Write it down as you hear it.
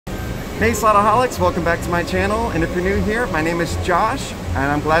Hey Slotaholics, welcome back to my channel, and if you're new here, my name is Josh,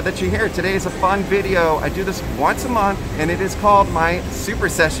 and I'm glad that you're here. Today is a fun video. I do this once a month, and it is called my Super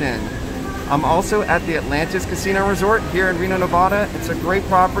Session. I'm also at the Atlantis Casino Resort here in Reno, Nevada. It's a great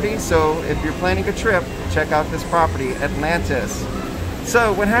property, so if you're planning a trip, check out this property, Atlantis.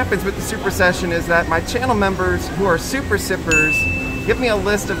 So what happens with the Super Session is that my channel members who are Super Sippers give me a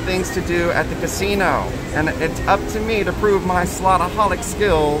list of things to do at the casino, and it's up to me to prove my Slotaholic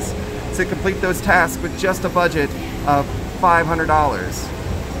skills to complete those tasks with just a budget of $500.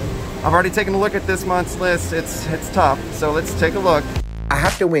 I've already taken a look at this month's list. It's tough, so let's take a look. I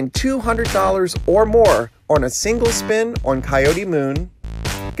have to win $200 or more on a single spin on Coyote Moon,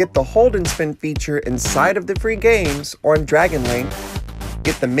 get the hold and spin feature inside of the free games on Dragon Link,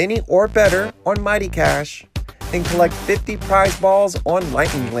 get the mini or better on Mighty Cash, and collect 50 prize balls on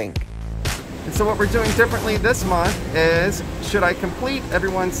Lightning Link. And so what we're doing differently this month is, should I complete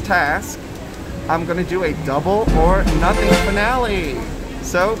everyone's task, I'm going to do a double or nothing finale.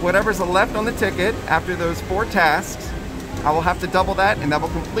 So whatever's left on the ticket after those 4 tasks, I will have to double that, and that will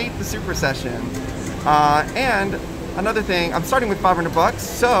complete the Super Session. And another thing, I'm starting with 500 bucks,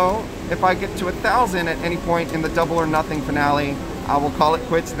 so if I get to 1,000 at any point in the double or nothing finale, I will call it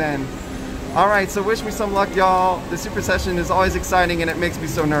quits then. Alright, so wish me some luck, y'all. The Super Session is always exciting and it makes me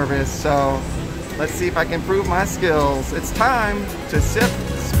so nervous, so let's see if I can prove my skills. It's time to sip,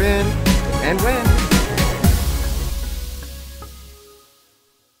 spin, and win.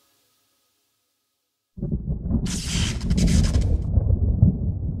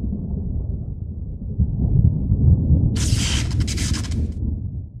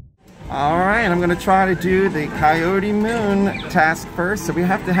 Alright, I'm going to try to do the Coyote Moon task first. So we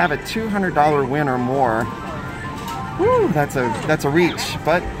have to have a $200 win or more. Woo, that's a reach.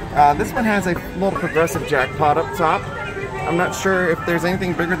 But this one has a little progressive jackpot up top. I'm not sure if there's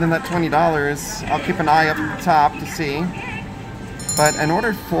anything bigger than that $20. I'll keep an eye up at the top to see. But in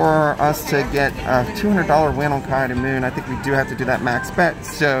order for us to get a $200 win on Coyote Moon, I think we do have to do that max bet.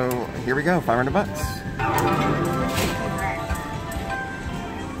 So here we go, 500 bucks.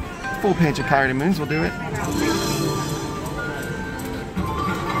 Full page of Coyote Moons will do it.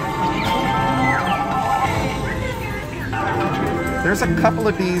 There's a couple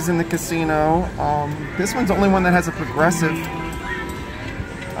of these in the casino. This one's the only one that has a progressive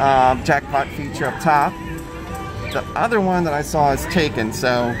jackpot feature up top. The other one that I saw is taken,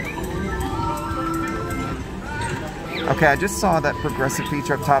 so... Okay, I just saw that progressive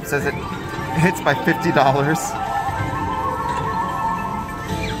feature up top says it hits by $50.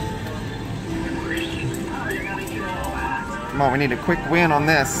 Come on, we need a quick win on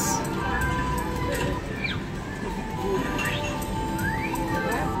this.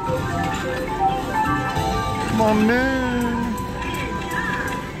 Come on, Moon.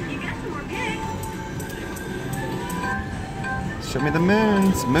 Show me the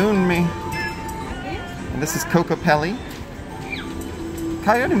moons. Moon me. And this is Coco Pelli.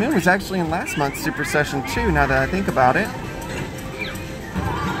 Coyote Moon was actually in last month's Super Session too, now that I think about it.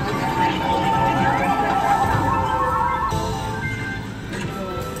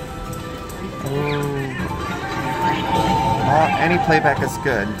 Any playback is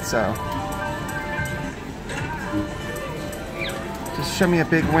good, so just show me a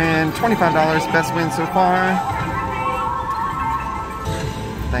big win. $25, best win so far.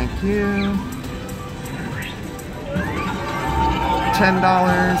 Thank you.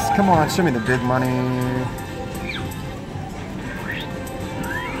 $10. Come on, show me the big money.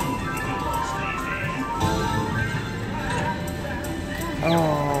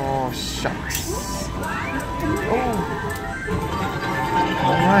 Oh, shucks. Oh.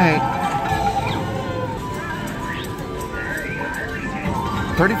 Alright.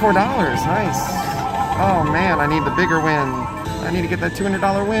 $34, nice. Oh man, I need the bigger win. I need to get that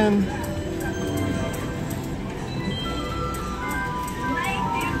 $200 win.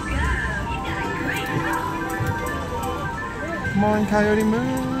 Come on, Coyote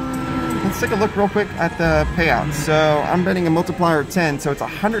Moon. Let's take a look real quick at the payouts. So I'm betting a multiplier of 10, so it's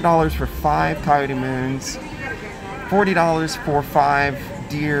 $100 for 5 Coyote Moons. $40 for 5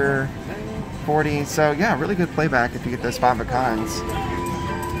 deer, 40. So yeah, really good playback if you get those 5 of a kinds.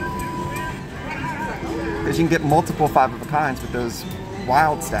 Because you can get multiple 5 of a kinds with those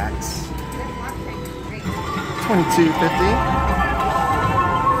wild stacks. $22.50.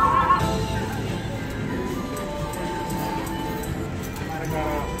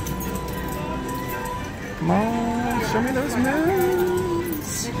 Come on, show me those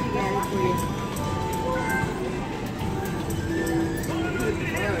moves.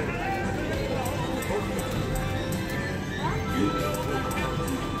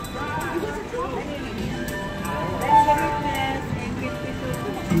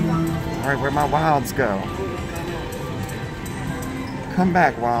 Alright, where'd my wilds go? Come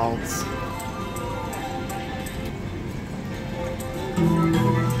back, wilds.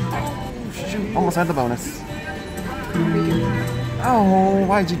 Shoot, almost had the bonus. Oh,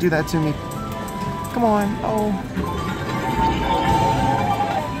 why'd you do that to me? Come on, oh.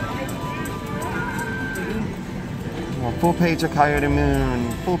 Oh, full page of Coyote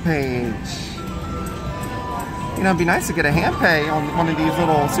Moon, full page. You know, it'd be nice to get a hand pay on one of these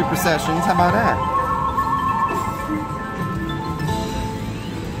little super sessions. How about that?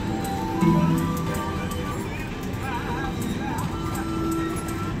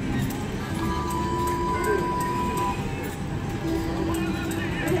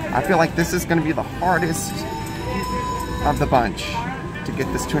 I feel like this is going to be the hardest of the bunch to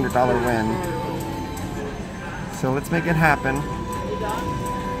get this $200 win. So let's make it happen.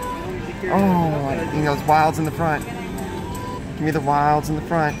 Oh, you know, those wilds in the front. Give me the wilds in the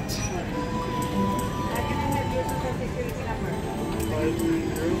front.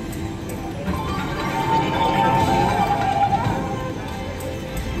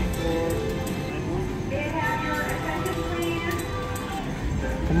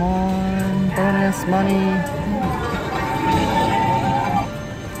 Come on, bonus money.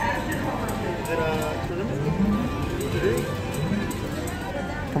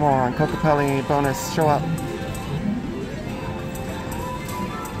 Come on, Cocopelli bonus, show up.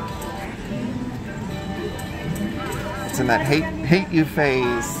 It's in that hate you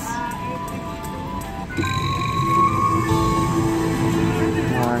phase.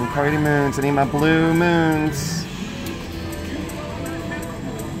 Come on, Coyote Moons, I need my blue moons.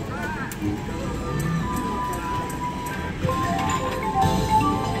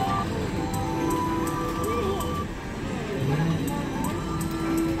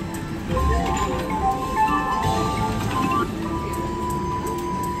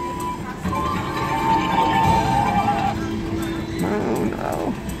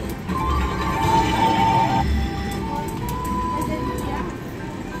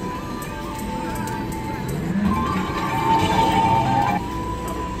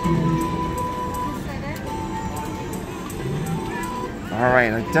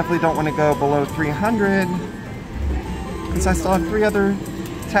 Alright, I definitely don't want to go below 300 because I still have 3 other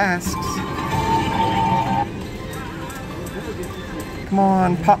tasks. Come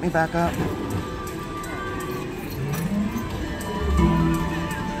on, pop me back up.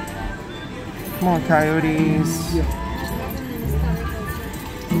 Come on, coyotes.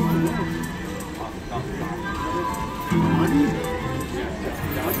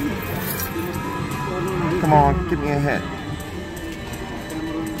 Come on, give me a hit.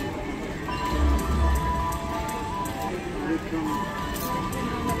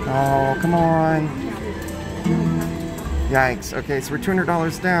 Oh, come on. Yikes. Okay, so we're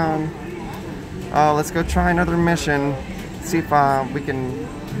 $200 down. Let's go try another mission. See if we can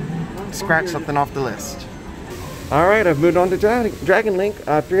scratch something off the list. Alright, I've moved on to Dragon Link,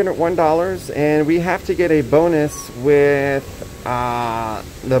 $301, and we have to get a bonus with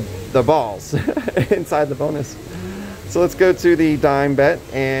the balls inside the bonus. So let's go to the dime bet,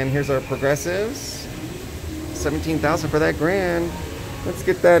 and here's our progressives. 17,000 for that grand. Let's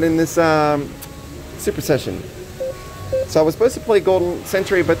get that in this super session. So I was supposed to play Golden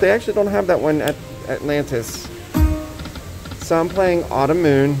Century, but they actually don't have that one at Atlantis. So I'm playing Autumn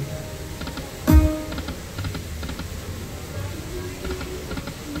Moon.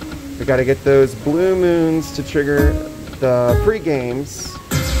 We got to get those blue moons to trigger the free games.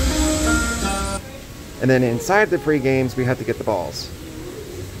 And then inside the free games, we have to get the balls.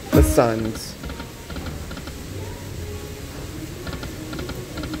 The suns.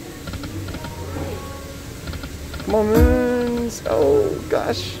 Come on, moons. Oh,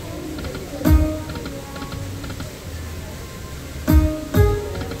 gosh.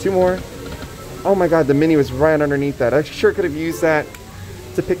 Two more. Oh my god, the mini was right underneath that. I sure could have used that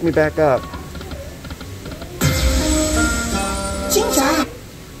to pick me back up.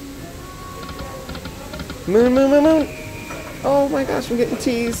 Moon, moon, moon, moon. Oh my gosh, I'm getting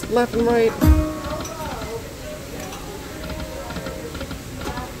teased left and right.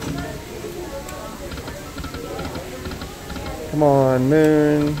 Come on,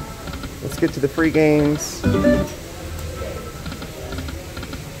 moon. Let's get to the free games.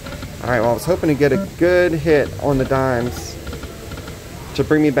 Alright, well, I was hoping to get a good hit on the dimes to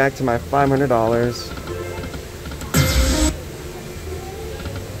bring me back to my $500.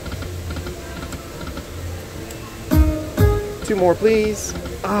 Two more, please.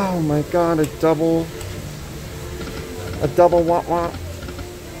 Oh my god, a double wop wop.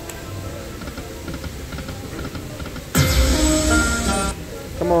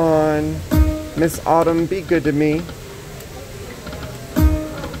 Come on. on, Miss Autumn, be good to me.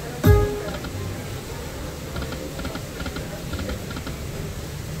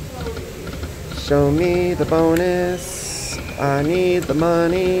 Show me the bonus. I need the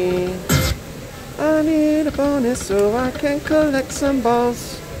money. I need a bonus so I can collect some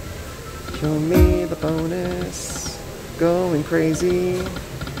balls. Show me the bonus. Going crazy.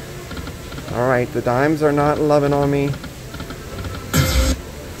 Alright, the dimes are not loving on me.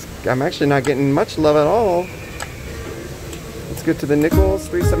 I'm actually not getting much love at all. Let's get to the nickels.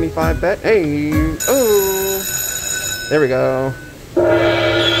 375 bet. Hey! Oh! There we go.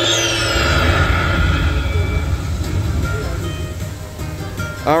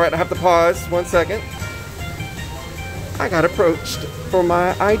 Alright, I have to pause 1 second. I got approached for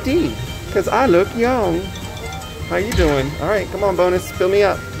my ID because I look young. How you doing? Alright, come on, bonus. Fill me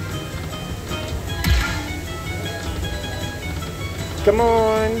up. Come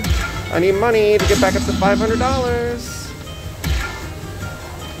on. I need money to get back up to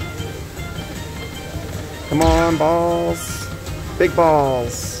 $500. Come on, balls. Big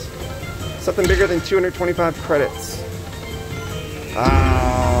balls. Something bigger than 225 credits.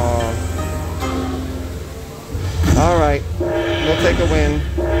 Oh. Alright, we'll take a win.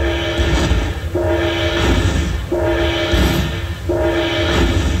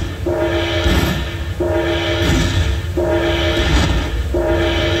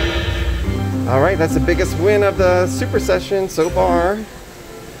 Alright, that's the biggest win of the super session so far.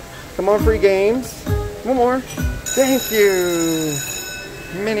 Come on, free games. One more. Thank you.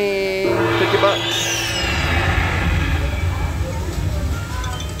 Mini 50 bucks.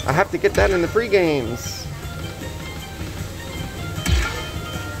 I have to get that in the free games.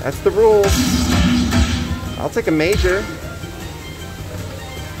 That's the rule. I'll take a major.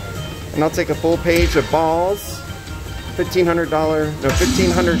 And I'll take a full page of balls.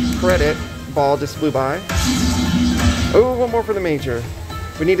 $1,500 credit ball just flew by. Oh, one more for the major.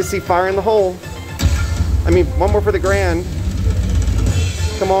 We need to see fire in the hole. I mean, one more for the grand.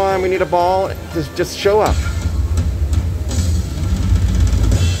 Come on, we need a ball. Just show up.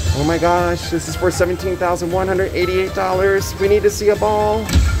 Oh my gosh, this is for $17,188. We need to see a ball.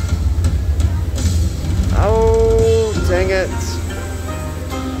 Oh, dang it.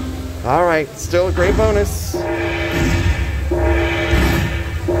 All right, still a great bonus.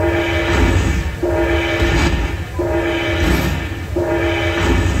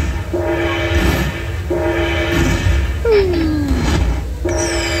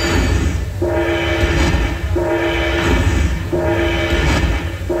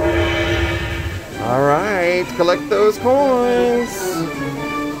 Collect those coins.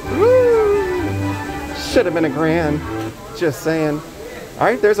 Woo! Should have been a grand. Just saying.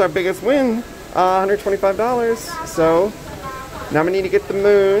 Alright, there's our biggest win. $125. So, now we need to get the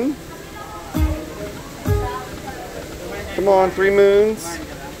moon. Come on, 3 moons.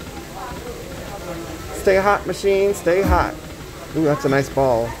 Stay hot, machine. Stay hot. Ooh, that's a nice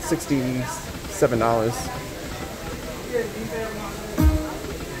ball. $67.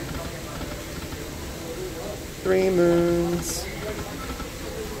 3 moons.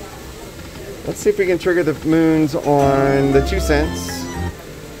 Let's see if we can trigger the moons on the 2 cents.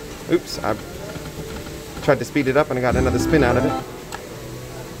 Oops, I tried to speed it up and I got another spin out of it.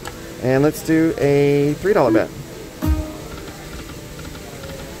 And let's do a $3 bet.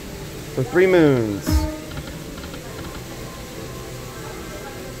 For 3 moons.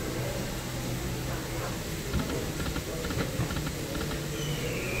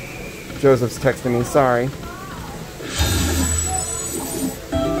 Joseph's texting me, sorry.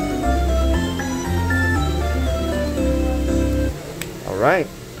 Right.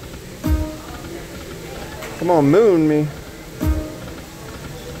 Come on, moon me.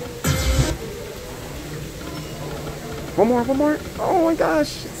 One more. Oh my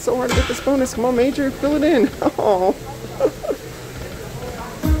gosh, it's so hard to get this bonus. Come on, major, fill it in. Oh.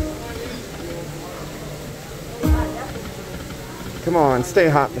 Come on, stay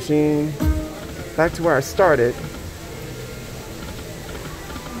hot, machine. Back to where I started.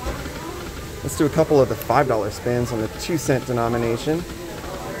 Let's do a couple of the $5 spins on the 2 cent denomination.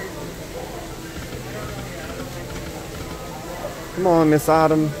 Come on, Miss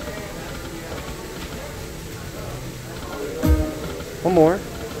Autumn. One more.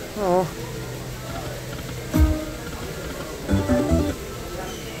 Oh.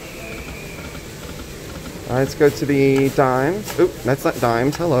 All right, let's go to the dimes. Oop, that's not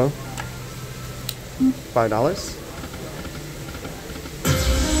dimes. Hello. $5.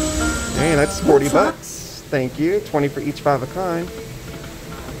 Hey, that's 40 bucks. Thank you. 20 for each 5 of a kind.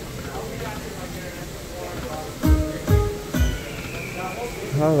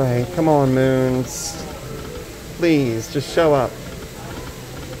 Alright, come on, moons. Please, just show up.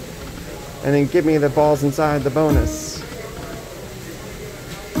 And then give me the balls inside the bonus.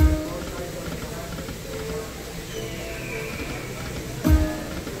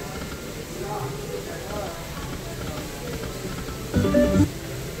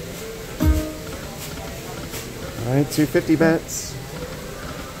 Alright, 250 bets.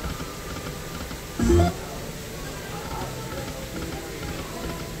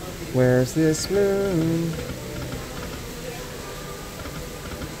 Where's this moon?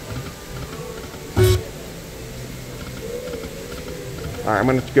 Alright, I'm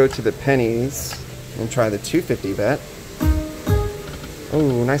going to go to the pennies and try the 250 bet.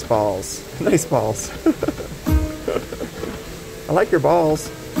 Oh, nice balls. Nice balls. I like your balls.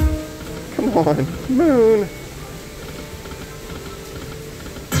 Come on, moon.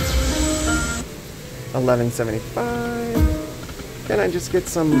 1175. Can I just get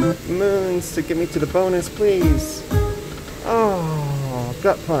some moons to get me to the bonus, please? Oh,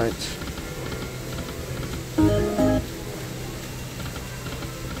 gut punch.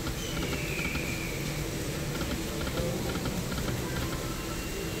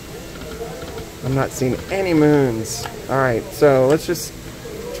 I'm not seeing any moons. Alright, so let's just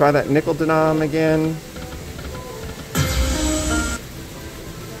try that nickel denom again.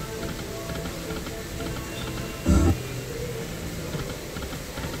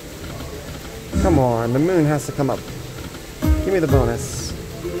 Come on, the moon has to come up. Give me the bonus.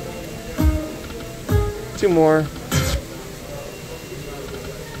 2 more.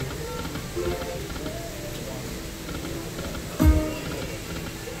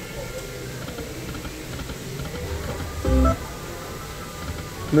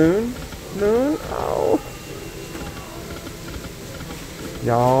 Moon? Moon? Oh.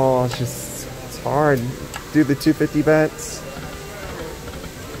 Y'all, it's hard. Do the 250 bets.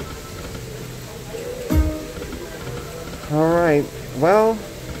 Alright, well.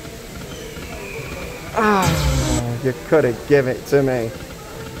 You could have given it to me.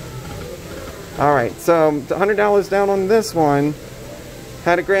 Alright, so $100 down on this one.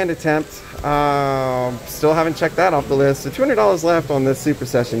 Had a grand attempt. Still haven't checked that off the list. So $200 left on this super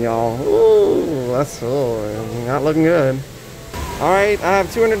session, y'all. Ooh, that's not looking good. Alright, I have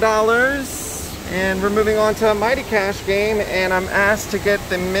 $200 and we're moving on to a Mighty Cash game, and I'm asked to get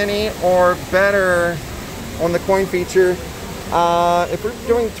the mini or better on the coin feature. If we're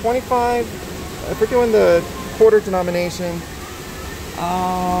doing 25, if we're doing the quarter denomination,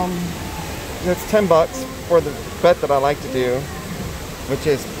 that's $10 for the bet that I like to do, which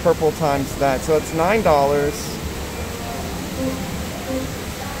is purple times that. So it's $9.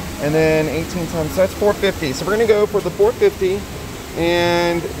 And then 18 times, so that's $4.50. So we're gonna go for the $4.50,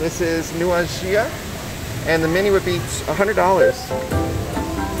 and this is Nuagia, and the mini would be $100.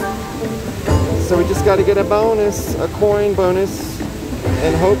 So we just got to get a bonus, a coin bonus,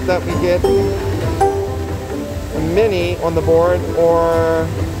 and hope that we get a mini on the board or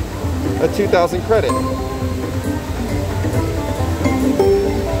a 2,000 credit.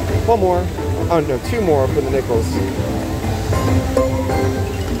 One more. Oh no, 2 more for the nickels.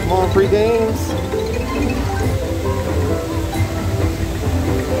 Come on, free games.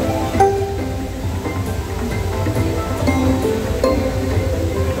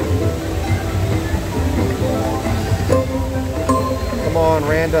 Come on,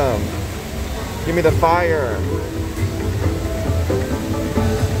 random. Give me the fire.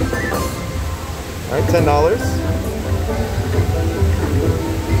 Alright, $10.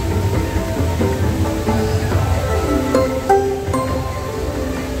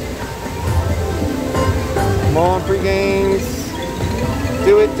 Come on, free games.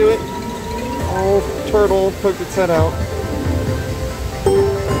 Do it, do it. Oh, turtle poked its head out.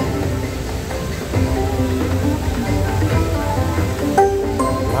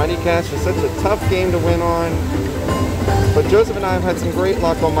 Mighty Cash is such a tough game to win on, but Joseph and I have had some great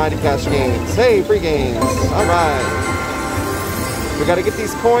luck on Mighty Cash games. Hey, free games. All right. We got to get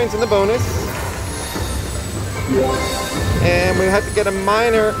these coins in the bonus, and we have to get a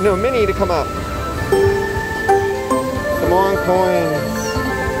mini to come up. Come on, coins.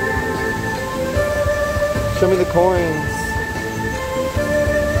 Show me the coins.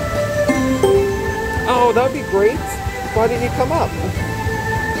 Oh, that would be great. Why didn't you come up?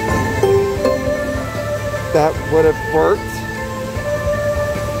 That would have worked.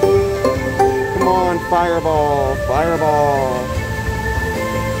 Come on, fireball, fireball.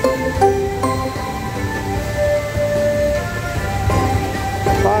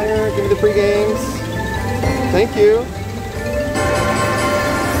 Fire, give me the free games. Thank you.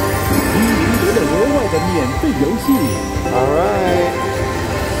 All right.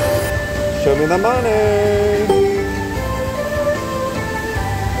 Show me the money.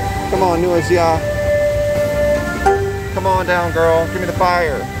 Come on, Nuazia. Come on down, girl. Give me the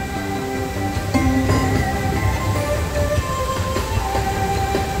fire.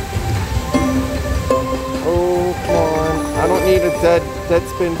 Oh, come on. I don't need a dead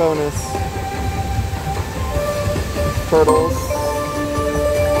spin bonus. Turtles.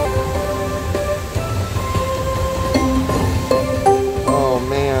 Oh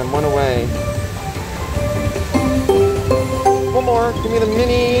man, one away. One more. Give me the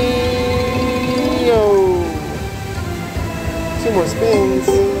mini. Oh. 2 more spins.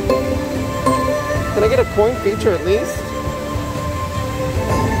 Can I get a coin feature at least?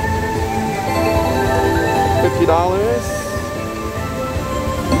 $50.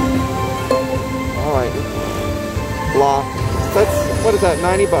 Alright. Block. That's, what is that,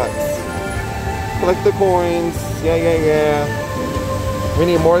 90 bucks. Collect the coins. Yeah. We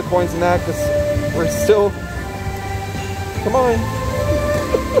need more coins than that because we're still... Come on.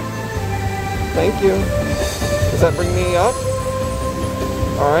 Thank you. Does that bring me up?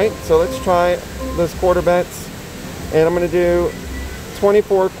 Alright, so let's try those quarter bets. And I'm going to do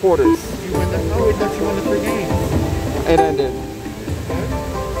 24 quarters. You won the, oh, I thought you won the 3 games. It ended.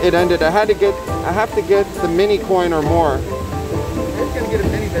 Okay. It ended. I have to get the mini coin or more. I was going to get a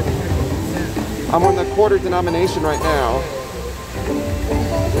mini that's 24%. I'm on the quarter denomination right now.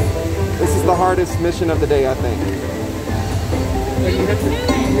 This is the hardest mission of the day, I think. Well, you have to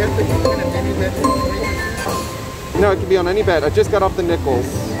win a mini that's 20%. No, it can be on any bet. I just got off the nickels.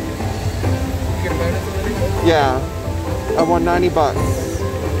 You get a bonus on the nickel? Yeah. I won 90 bucks.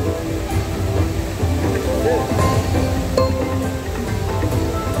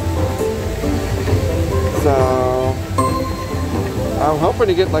 So, I'm hoping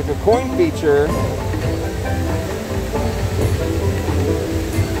to get like a coin feature.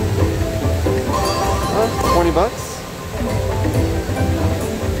 20 bucks.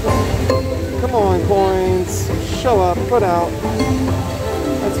 Come on, coins. Show up, put out.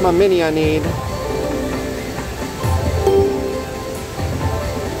 That's my mini I need.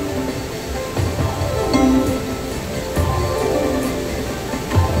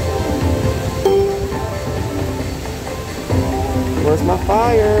 Where's my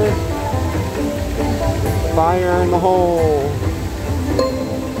fire? Fire in the hole.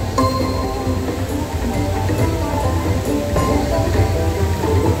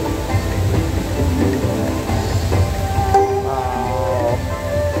 Wow.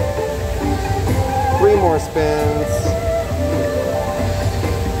 3 more spins.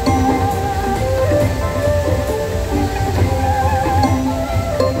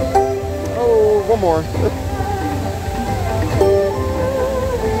 Oh, one more.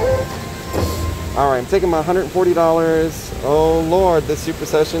 Alright, I'm taking my $140. Oh Lord, this super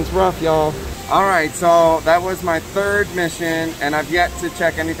session's rough, y'all. Alright, so that was my 3rd mission, and I've yet to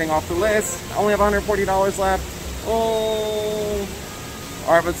check anything off the list. I only have $140 left. Oh.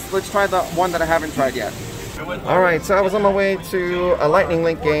 Alright, let's try the one that I haven't tried yet. Alright, so I was on my way to a Lightning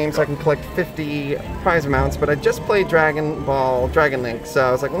Link game so I can collect 50 prize amounts, but I just played Dragon Link, so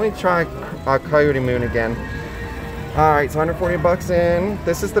I was like, let me try Coyote Moon again. Alright, so 140 bucks in.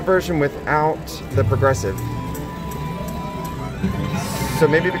 This is the version without the progressive. So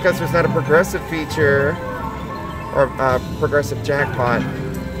maybe because there's not a progressive feature or a progressive jackpot,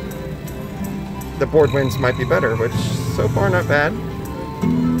 the board wins might be better, which so far not bad.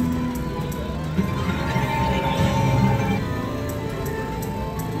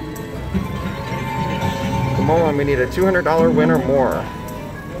 Come on, we need a $200 win or more.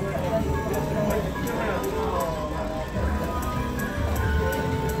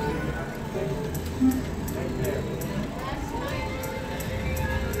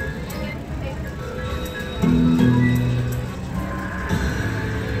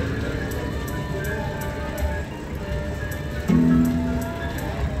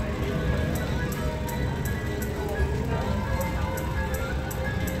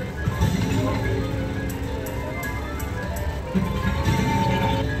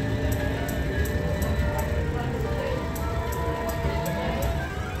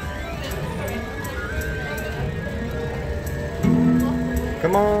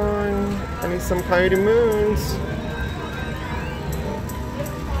 Come on, I need some Coyote Moons.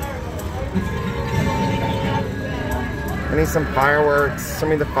 I need some fireworks. Show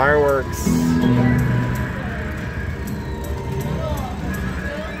me the fireworks.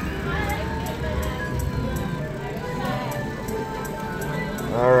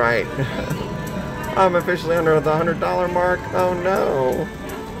 All right. I'm officially under the $100 mark. Oh no.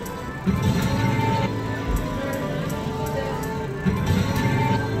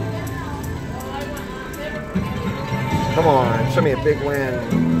 Show me a big win.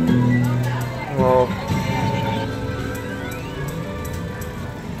 Well,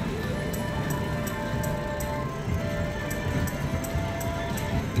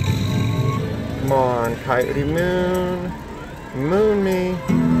 come on, Coyote Moon. Moon me.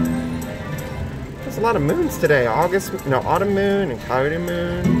 There's a lot of moons today. Autumn Moon and Coyote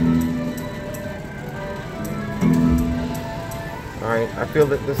Moon. Alright, I feel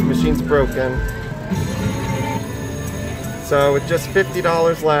that this machine's broken. So with just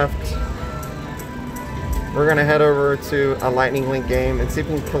 $50 left, we're gonna head over to a Lightning Link game and see if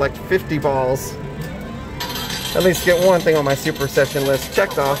we can collect 50 balls. At least get one thing on my super session list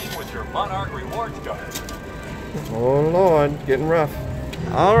checked off. Oh Lord, getting rough.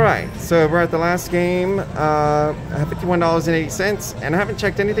 Alright, so we're at the last game. I have $51.80 and I haven't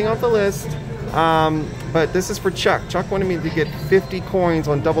checked anything off the list. But this is for Chuck. Chuck wanted me to get 50 coins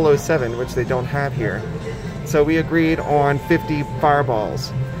on 007, which they don't have here. So we agreed on 50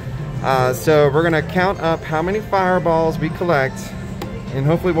 fireballs. So we're gonna count up how many fireballs we collect, and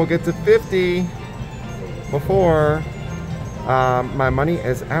hopefully we'll get to 50 before my money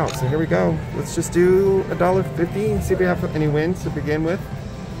is out. So here we go. Let's just do $1.50 and see if we have any wins to begin with.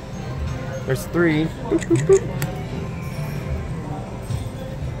 There's 3. Boop, boop, boop.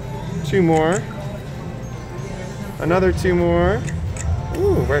 2 more. Another 2 more.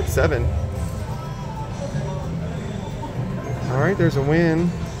 Ooh, we're at 7. Alright, there's a win.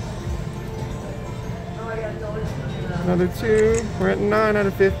 Another 2. We're at 9 out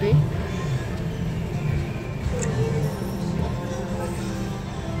of 50.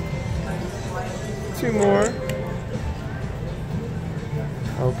 Two more.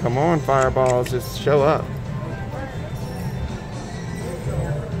 Oh, come on, fireballs, just show up.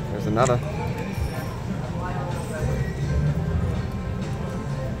 There's another.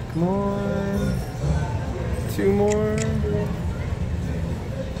 Come on. 2 more.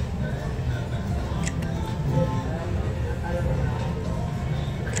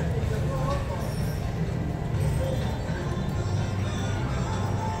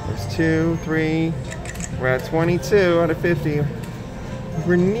 There's 2, 3. We're at 22 out of 50.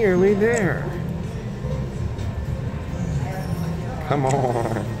 We're nearly there. Come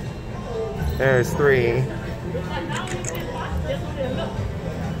on. There's 3.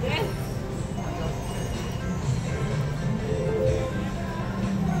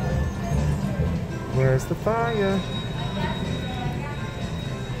 Where's the fire?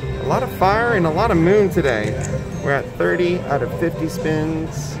 A lot of fire and a lot of moon today. We're at 30 out of 50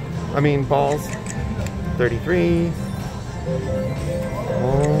 spins. Balls. 33.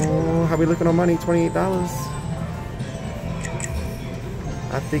 Oh, how we looking on money? $28.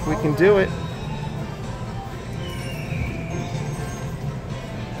 I think we can do it.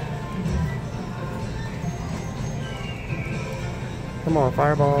 Come on,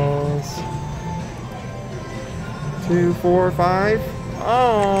 fireballs. 2, 4, 5.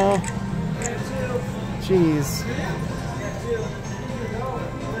 Oh, jeez.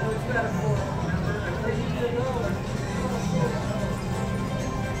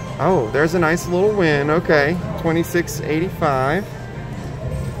 Oh, there's a nice little win. Okay, $26.85.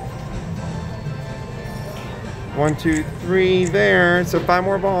 1, 2, 3 there. So 5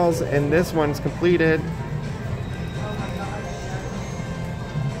 more balls, and this one's completed.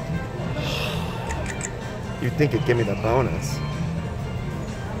 You'd think it'd give me the bonus.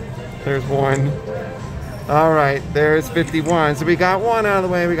 There's 1. All right, there's 51. So we got 1 out of the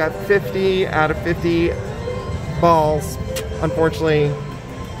way. We got 50 out of 50 balls. Unfortunately,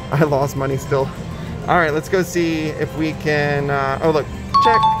 I lost money still. All right, let's go see if we can, oh look,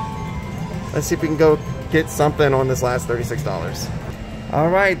 check. Let's see if we can go get something on this last $36. All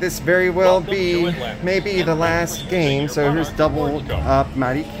right, this very well be maybe the last game. So here's double up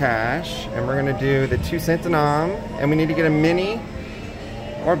Mighty Cash, and we're gonna do the 2-cent denom, and we need to get a mini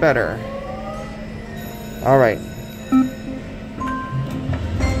or better. All right,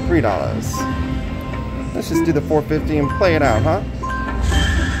 $3. Let's just do the 450 and play it out, huh?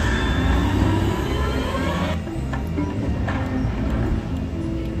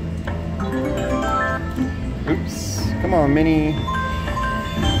 Oops, come on, mini.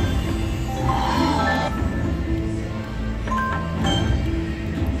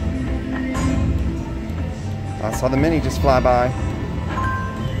 I saw the mini just fly by.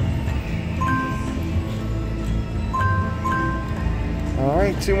 All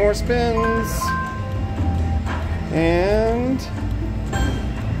right, 2 more spins. And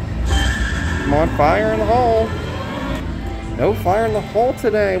come on, fire in the hole. No fire in the hole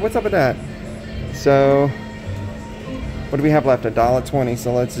today. What's up with that? So, what do we have left? $1.20.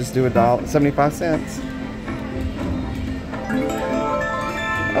 So let's just do $1.75.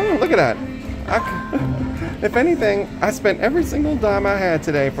 Look at that. If anything, I spent every single dime I had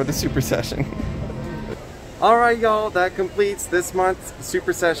today for the super session. All right, y'all, that completes this month's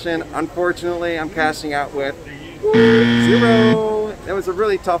super session. Unfortunately, I'm cashing out with 0. It was a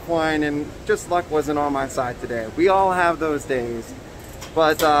really tough one, and just luck wasn't on my side today. We all have those days.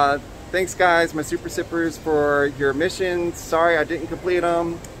 But thanks, guys, my super sippers, for your missions. Sorry I didn't complete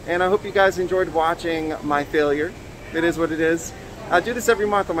them, and I hope you guys enjoyed watching my failure. It is what it is. I do this every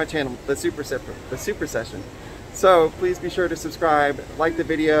month on my channel, the super session. So please be sure to subscribe, like the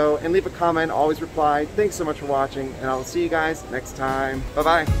video, and leave a comment. Always reply. Thanks so much for watching, and I'll see you guys next time.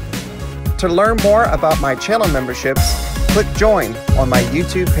 Bye-bye. To learn more about my channel memberships, click join on my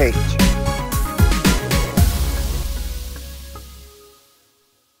YouTube page.